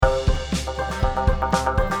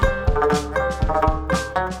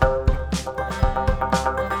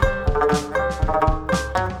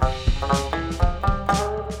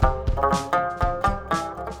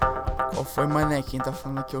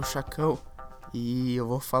falando aqui é o Chacão e eu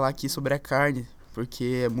vou falar aqui sobre a carne,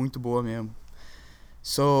 porque é muito boa mesmo.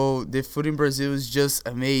 So, the food in Brazil is just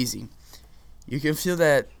amazing. You can feel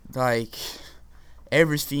that, like,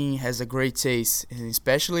 everything has a great taste, and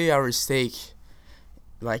especially our steak,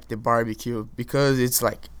 like the barbecue, because it's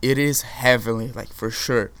like, it is heavenly, like, for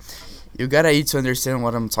sure. You gotta eat to understand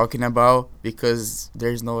what I'm talking about, because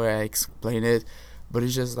there's no way I explain it, but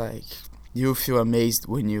it's just like, you feel amazed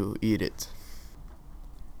when you eat it.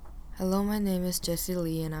 Hello, my name is Jessie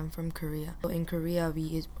Lee and I'm from Korea. In Korea, we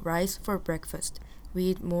eat rice for breakfast. We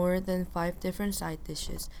eat more than 5 different side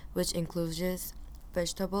dishes, which includes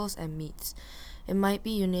vegetables and meats. It might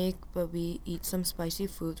be unique, but we eat some spicy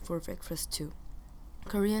food for breakfast too.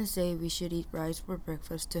 Koreans say we should eat rice for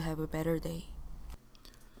breakfast to have a better day.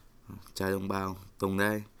 Chào đồng bào, Tùng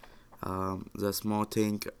đây. The small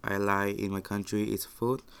thing I like in my country is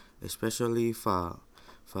food, especially phở.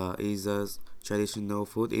 Phở is a traditional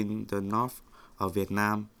food in the north of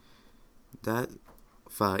Vietnam. That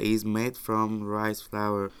phở is made from rice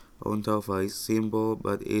flour. Although phở is simple,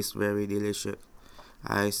 but it's very delicious.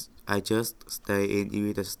 I just stay in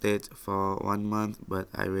United States for 1 month, but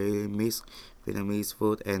I really miss Vietnamese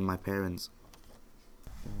food and my parents.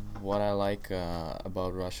 What I like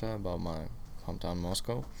about Russia, about my hometown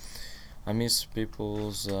Moscow, I miss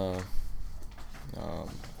people's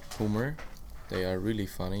humor. They are really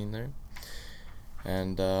funny in there,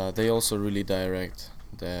 and they also really direct.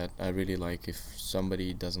 That I really like. If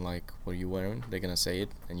somebody doesn't like what you're wearing, they're gonna say it,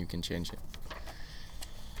 and you can change it.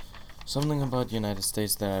 Something about United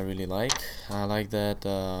States that I really like. I like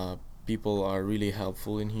that people are really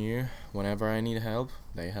helpful in here. Whenever I need help,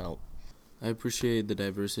 they help. I appreciate the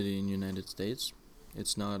diversity in United States.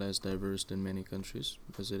 It's not as diverse in many countries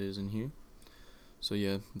as it is in here. So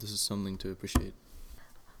yeah, this is something to appreciate.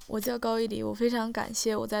 我叫高一迪，我非常感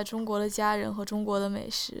谢我在中国的家人和中国的美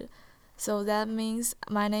食。So that means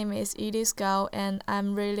my name is Edith Gao and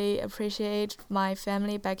I'm really appreciate my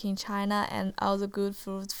family back in China and all the good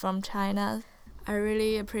food from China. I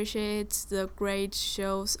really appreciate the great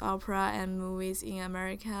shows, opera and movies in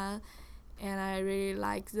America and I really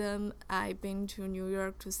like them. I've been to New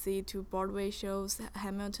York to see 2 Broadway shows,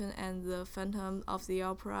 Hamilton and The Phantom of the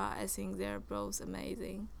Opera. I think they're both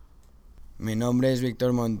amazing. Mi nombre es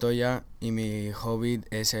Víctor Montoya y mi hobby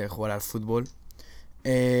es jugar al fútbol.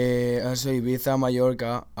 Also, Ibiza,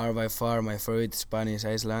 Mallorca are by far my favorite Spanish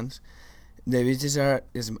islands. The beaches are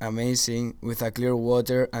amazing with a clear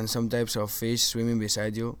water and some types of fish swimming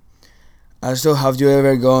beside you. Also, have you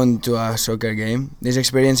ever gone to a soccer game? This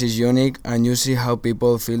experience is unique and you see how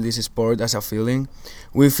people feel this sport as a feeling.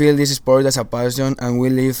 We feel this sport as a passion and we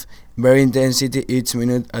live very intensity each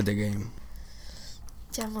minute at the game.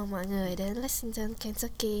 Chào mừng mọi người đến Lexington,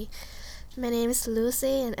 Kentucky. My name is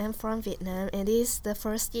Lucy and I'm from Vietnam and this is the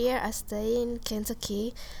first year I stay in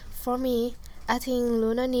Kentucky. For me, I think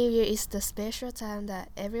Lunar New Year is the special time that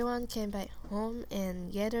everyone came back home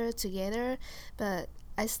and gather together, but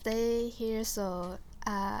I stay here so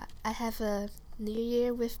I have a New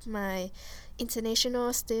Year with my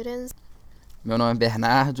international students. Meu nome é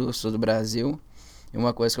Bernardo, eu sou do Brasil e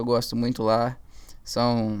uma coisa que eu gosto muito lá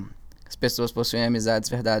são as pessoas possuem amizades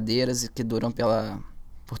verdadeiras e que duram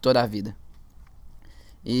por toda a vida.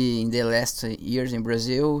 In the last years in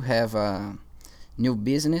Brazil have a new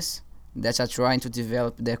business that are trying to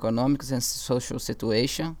develop the economic and social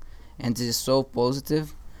situation, and this is so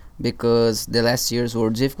positive because the last years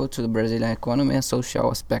were difficult to the Brazilian economy and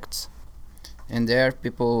social aspects. And there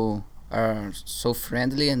people are so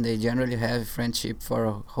friendly and they generally have friendship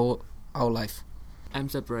for whole life. I'm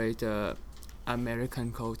separate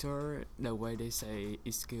American culture, the way they say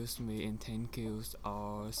excuse me and thank you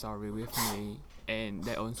or sorry with me, and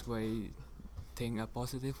they always think a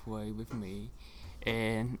positive way with me,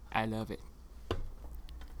 and I love it.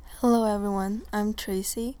 Hello everyone, I'm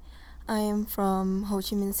Tracy. I am from Ho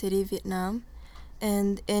Chi Minh City, Vietnam,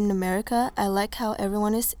 and in America I like how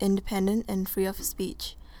everyone is independent and free of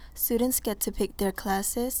speech. Students get to pick their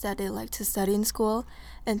classes that they like to study in school,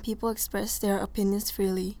 and people express their opinions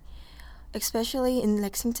freely. Especially in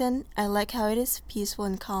Lexington, I like how it is peaceful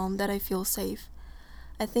and calm that I feel safe.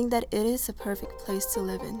 I think that it is a perfect place to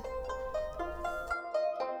live in.